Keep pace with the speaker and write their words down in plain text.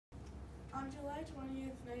On July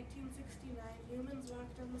 20th, 1969, humans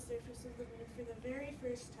walked on the surface of the moon for the very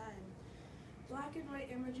first time. Black and white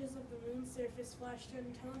images of the moon's surface flashed on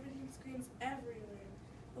television screens everywhere.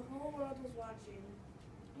 The whole world was watching.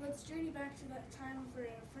 Let's journey back to that time for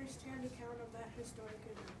a first-hand account of that historic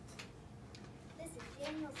event. This is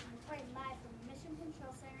Jan Wilson reporting live from the Mission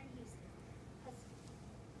Control Center in Houston.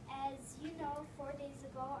 As you know, 4 days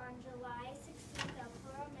ago on July 16th, the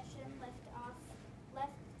Apollo mission lifted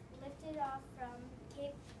off from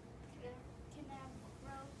Cape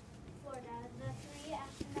Canaveral, Florida. The 3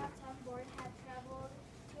 astronauts on board had traveled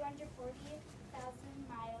 240,000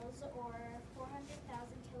 miles or 400,000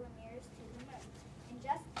 kilometers to the moon. In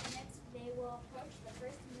just minutes, they will approach the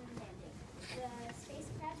first moon landing. The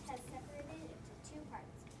spacecraft has separated into 2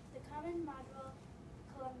 parts, the common module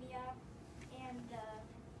Columbia and the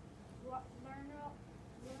lunar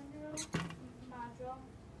module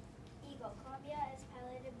Eagle. Columbia is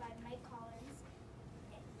piloted by Mike Collins.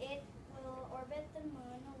 It will orbit the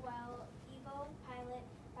moon, while Eagle, piloted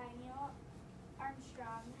by Neil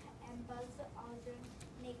Armstrong and Buzz Aldrin,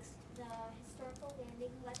 makes the historical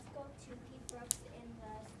landing. Let's go to Pete Brooks in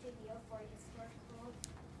the studio for historical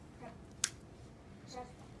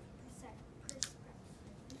perspective.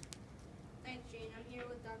 Thanks, Jane. I'm here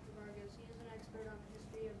with Dr. Vargas. He is an expert on the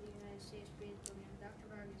history of the United States space program.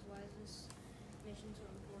 Dr. Vargas, why is this mission so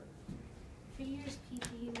important? For years, Pete,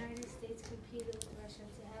 the United States competed with Russia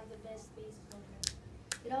to have the best space program.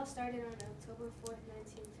 It all started on October 4th,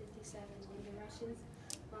 1957, when the Russians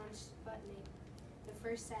launched Sputnik, the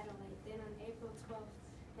first satellite. Then on April 12th,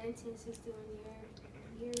 1961,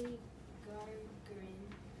 Yuri Gagarin,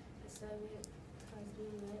 a Soviet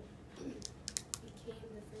cosmonaut, became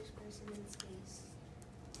the first person in space.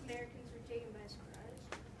 Americans were taken by surprise.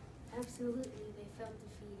 Absolutely, they felt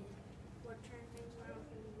defeated. What turned things around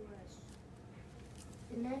for the U.S.?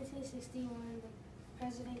 In 1961,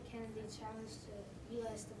 President Kennedy challenged the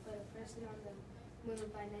U.S. to put a person on the moon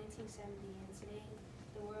by 1970, and today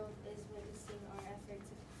the world is witnessing our effort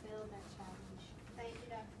to fulfill that challenge. Thank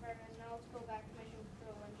you, Dr. Vargas. Now let's go back to Mission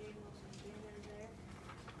Control and Jane Wilson. Jane, are you there?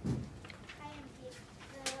 Hi, I'm Pete.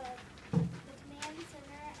 The command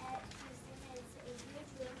center at Houston is a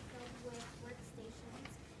huge room filled with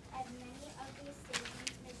workstations. At many of these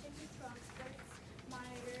stations, mission control experts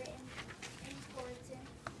monitor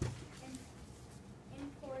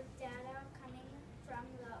import data coming from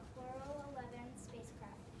the Apollo 11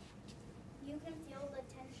 spacecraft. You can feel the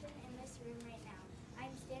tension in this room right now.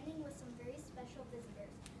 I'm standing with some very special visitors.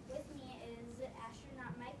 With me is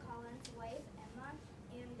astronaut Mike Collins' wife, Emma,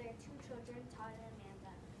 and their 2 children, Todd and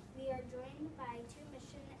Amanda. We are joined by 2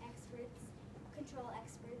 mission control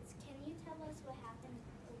experts. Can you tell us what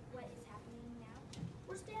is happening now?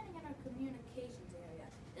 We're standing in our communications area.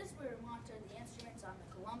 This is where we monitor the instruments on the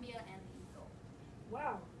Columbia and the Eagle.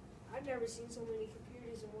 Wow, I've never seen so many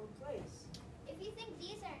computers in one place. If you think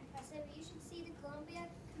these are impressive, you should see the Columbia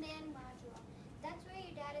command module. That's where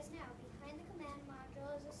your data is now. Behind the command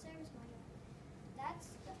module is a service module. That's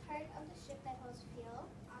the part of the ship that holds fuel,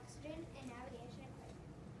 oxygen, and navigation equipment.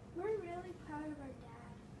 We're really proud of our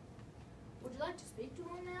dad. Would you like to speak to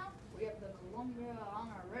him now? We have the Columbia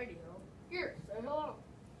on our radio. Here, say hello.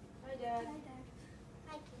 Hi, Dad. Hi, Dad.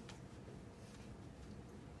 Hi, kids.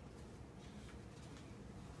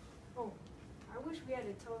 Oh, I wish we had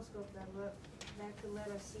a telescope that could let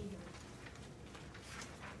us see him.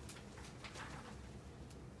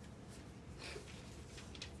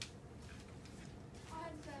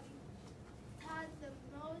 Todd's the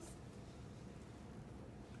most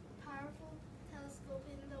powerful telescope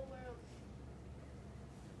in the world.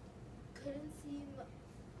 Couldn't see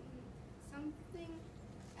something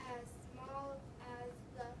as small as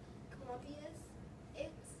the Columbia's.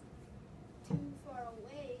 It's too far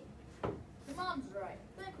away. Your mom's right.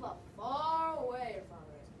 Think about far away from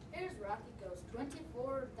us. Here's Rocky goes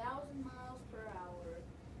 24,000 miles per hour,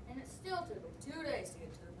 and it still took him 2 days to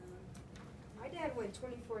get to the moon. My dad went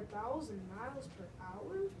 24,000 miles per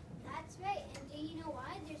hour? That's right, and do you know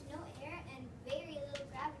why? There's no air and very little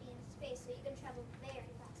gravity in space, so you can travel very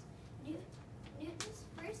fast. Newton's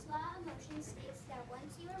first law of motion states that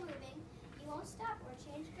once you are moving, you won't stop or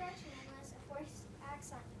change direction unless a force acts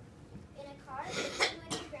on you. In a car, pushing you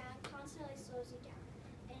into the ground constantly slows you down.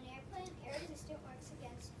 In an airplane, air resistance works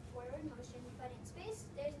against forward motion, but in space,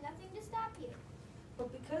 there's nothing to stop you. But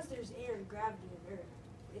because there's air and gravity in Earth,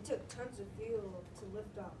 it took tons of fuel to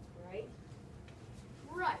lift off, right?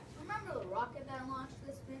 Right. Remember the rocket that launched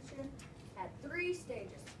this mission? Had 3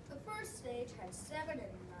 stages. The first stage had 7.5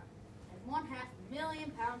 million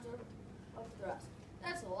pounds of thrust.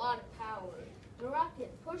 That's a lot of power. The rocket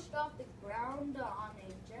pushed off the ground on a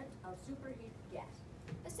jet of superheated gas.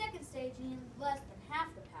 The second stage needed less than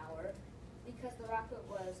half the power because the rocket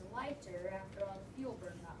was lighter after all the fuel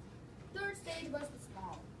burned up. Third stage was the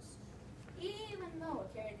smallest, even though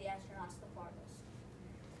it carried the astronauts the farthest.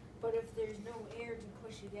 But if there's no air to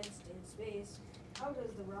push against in space, how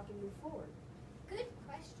does the rocket move forward? Good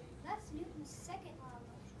question. That's Newton's second law of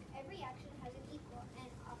motion. Every action has an equal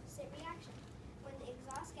and opposite reaction. When the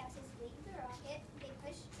exhaust gases leave the rocket, they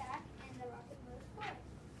push back and the rocket moves forward.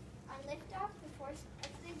 On liftoff, the force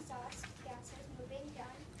of the exhaust gases moving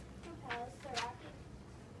down propels the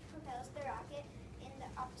rocket in the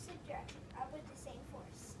opposite direction, up with the same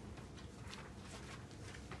force.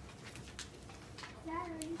 Dad,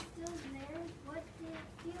 are you still there? What did it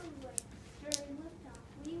feel like during liftoff?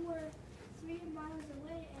 We were 3 miles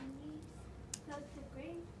away and we felt the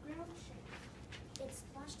ground shake. It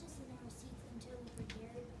squashed us in our seats until we were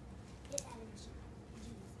dared hit at G's,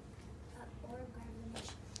 or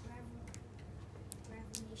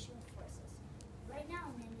gravitational forces. Right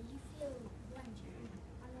now, Amanda, you feel 1 G.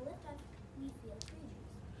 On the liftoff, we feel 3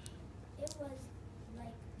 Gs. It was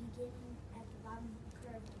like beginning at the bottom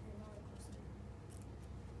curve of a roller coaster.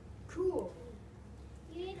 Cool.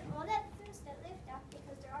 You need all that boost at liftoff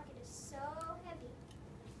because the rocket is so heavy.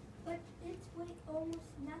 But it's weight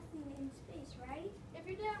almost nothing in space, right? If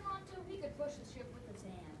your dad wanted to, he could push the ship with his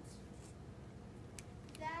hands.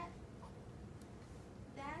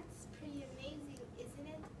 That's pretty amazing, isn't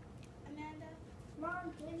it, Amanda?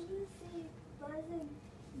 Mom, didn't you say Buzz and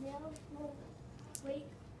Neil won't wait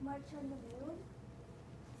much on the moon?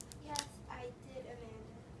 Yes, I did,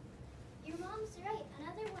 Amanda. Your mom's right.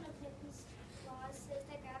 Another one of Newton's laws says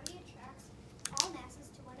that gravity attracts all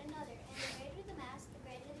masses to one another, and the greater the mass, the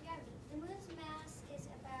greater the gravity. The moon's mass is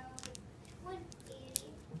about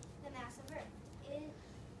 180 the mass of Earth.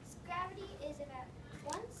 Its gravity is about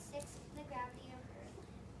 1/6 the gravity of Earth.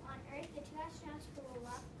 On Earth, the 2 astronauts who will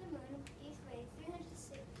walk the moon each weigh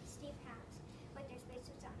 360 pounds with their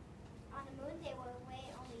spacesuits on. On the moon, they will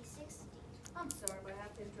weigh only 60. I'm sorry, but I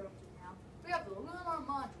have to interrupt you now. We have the lunar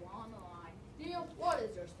module on the line. Neil, what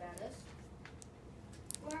is your status?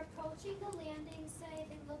 We're approaching the landing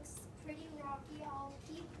site. It looks pretty rocky. I'll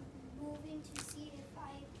keep moving to see if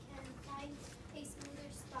I can find a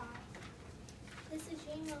smoother spot. This is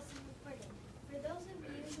Jane Wilson reporting. For those of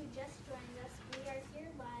you who just joined us, we are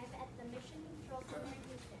here live at the Mission Control Center in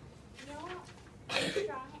Houston. Neil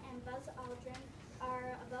Armstrong and Buzz Aldrin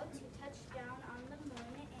are about to touch down on the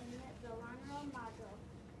moon in the Lanro module.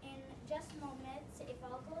 In just moments, if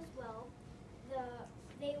all goes well,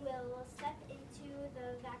 they will step into the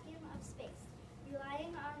vacuum of space,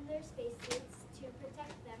 relying on their spacesuits to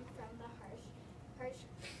protect them from the harsh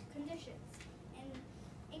conditions.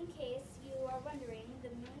 In case you are wondering, the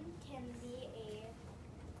moon can be a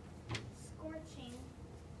scorching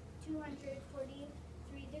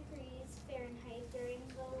 243 degrees Fahrenheit during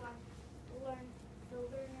the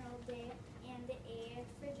lunar day and a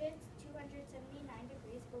frigid 279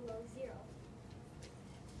 degrees below zero.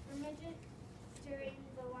 During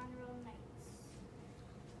the lunar nights.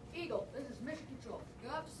 Eagle, this is Mission Control.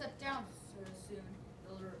 You'll have to set down soon.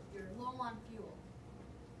 You're low on fuel.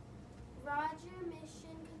 Roger,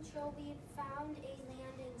 Mission Control, we've found a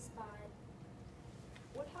landing spot.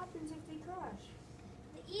 What happens if we crash?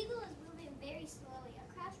 The Eagle is moving very slowly. A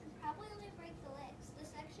crash would probably only break the legs. The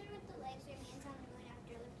section with the legs remains on the moon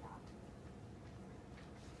after liftoff.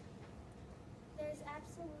 There's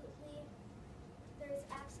absolute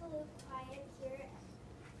quiet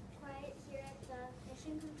here at the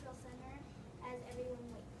Mission Control Center as everyone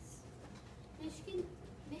waits.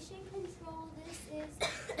 Mission Control, this is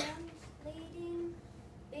translating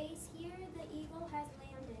base here. The Eagle has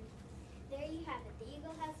landed. There you have it. The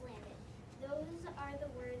Eagle has landed. Those are the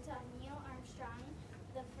words of Neil Armstrong,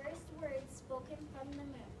 the first words spoken from the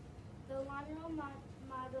moon. The Lanro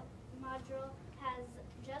module has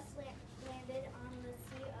just landed on the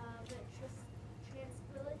Sea of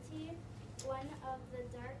Tranquility, one of the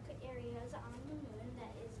dark areas on the moon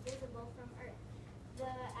that is visible from Earth.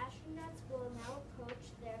 The astronauts will now approach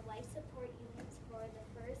their life support units for the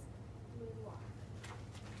first moonwalk.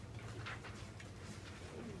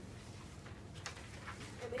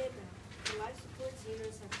 Amanda, the life support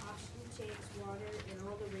units have oxygen tanks, water, and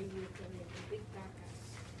all the radio equipment in big backpacks.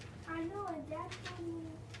 I know, and Dad told me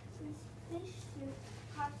this fish suit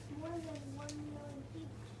costs more than $1 million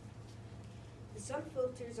each. The sun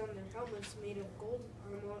filters on their helmets made of gold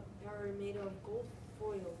are made of gold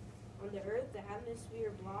foil. On the Earth, the atmosphere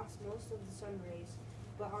blocks most of the sun rays,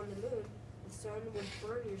 but on the moon, the sun will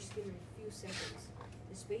burn your skin in a few seconds.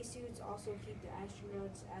 The spacesuits also keep the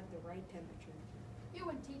astronauts at the right temperature. You've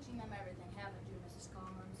been teaching them everything, haven't you, Mrs.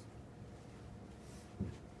 Collins?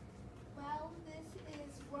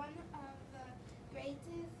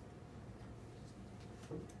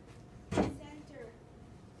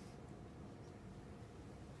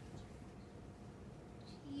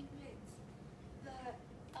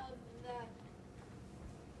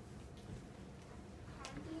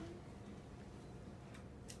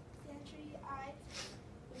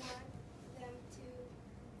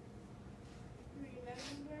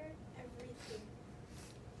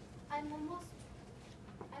 I'm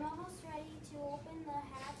almost ready to open the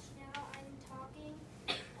hatch now. I'm talking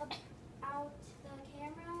out the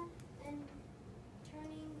camera and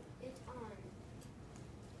turning it on.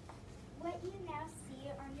 What you now see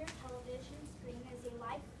on your television screen is a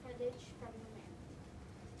live footage from the moon.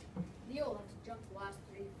 Neil had to jump the last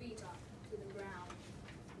 3 feet up to the ground.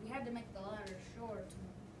 We had to make the ladder short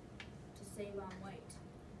to save on weight.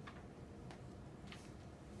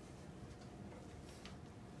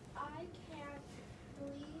 I can't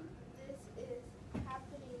believe this is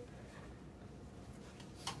happening.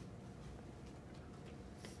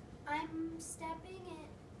 I'm stepping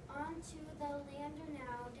onto the lander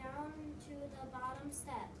now, down to the bottom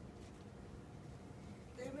step.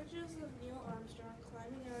 Images of Neil Armstrong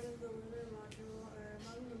climbing out of the lunar module are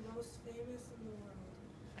among the most famous in the world.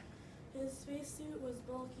 His spacesuit was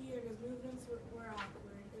bulky and his movements were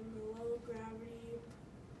awkward in the low-gravity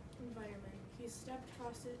environment. He stepped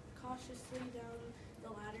cautiously down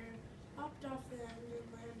the ladder, hopped off the end, and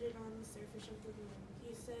landed on the surface of the moon.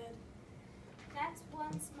 He said, That's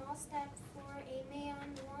one small step for a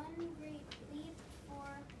man, one great leap for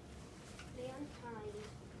mankind.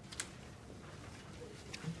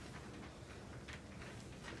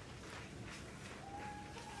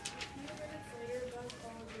 a few minutes later, Buzz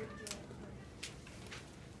Aldrin joined him.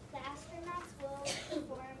 The astronauts will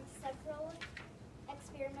perform several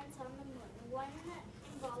experiments on the moon. One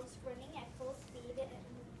involves running at full speed and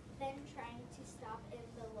then trying to stop in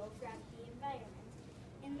the low-gravity environment.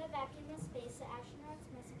 In the vacuum of space, the astronauts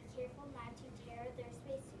must be careful not to tear their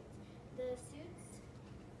spacesuits. The suits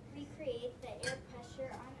recreate the air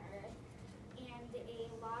pressure on Earth,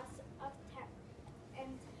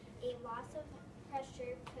 and a loss of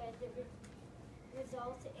pressure could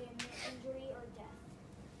result in injury or death.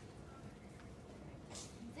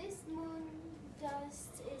 This moon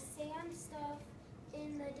dust is sand stuff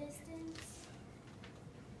in the distance.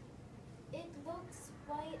 It looks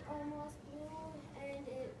white, almost blue, and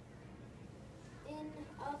in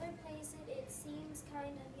other places it seems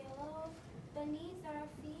kind of yellow. Beneath our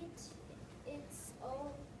feet, it's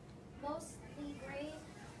mostly gray,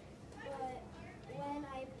 but when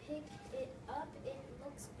I pick it up, it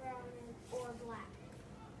looks brown or black.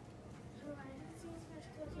 Horizon seems much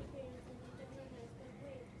closer here than you don't realize, but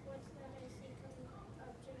wait, what's that I see coming up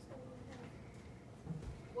just overhead?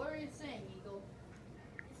 What are you saying, Eagle?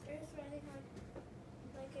 It's Earth rising on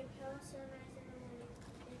like a pale sunrise in the morning.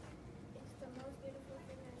 It's the most beautiful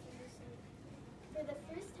thing I've ever seen. For the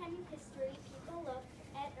first time in history, people look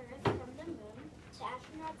at Earth from the moon. The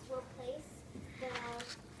astronauts will place the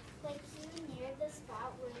plate near the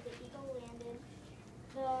spot where the Eagle landed.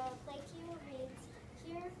 The plate reads,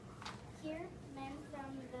 Here, men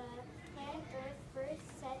from the planet Earth first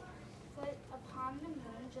set foot upon the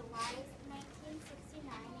moon, July 1969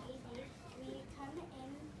 AD. We come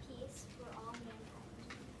in peace for all mankind.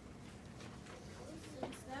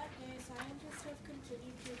 Since that day, scientists have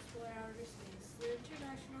continued to explore outer space. The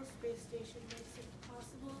International Space Station makes it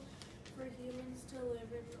possible for humans to live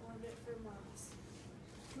in orbit for months.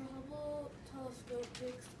 The Hubble telescope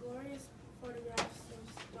takes glorious photographs of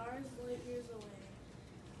stars light years away.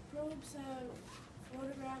 Probes have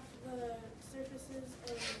photographed the surfaces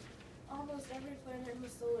of almost every planet in the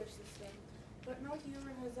solar system, but no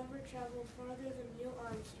human has ever traveled farther than Neil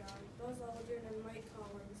Armstrong, Buzz Aldrin, and Mike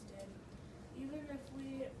Collins did. Even if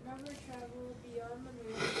we never travel beyond the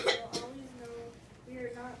moon, we will always know we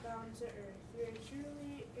are not bound to Earth. We are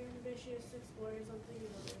truly ambitious explorers of the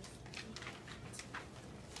universe.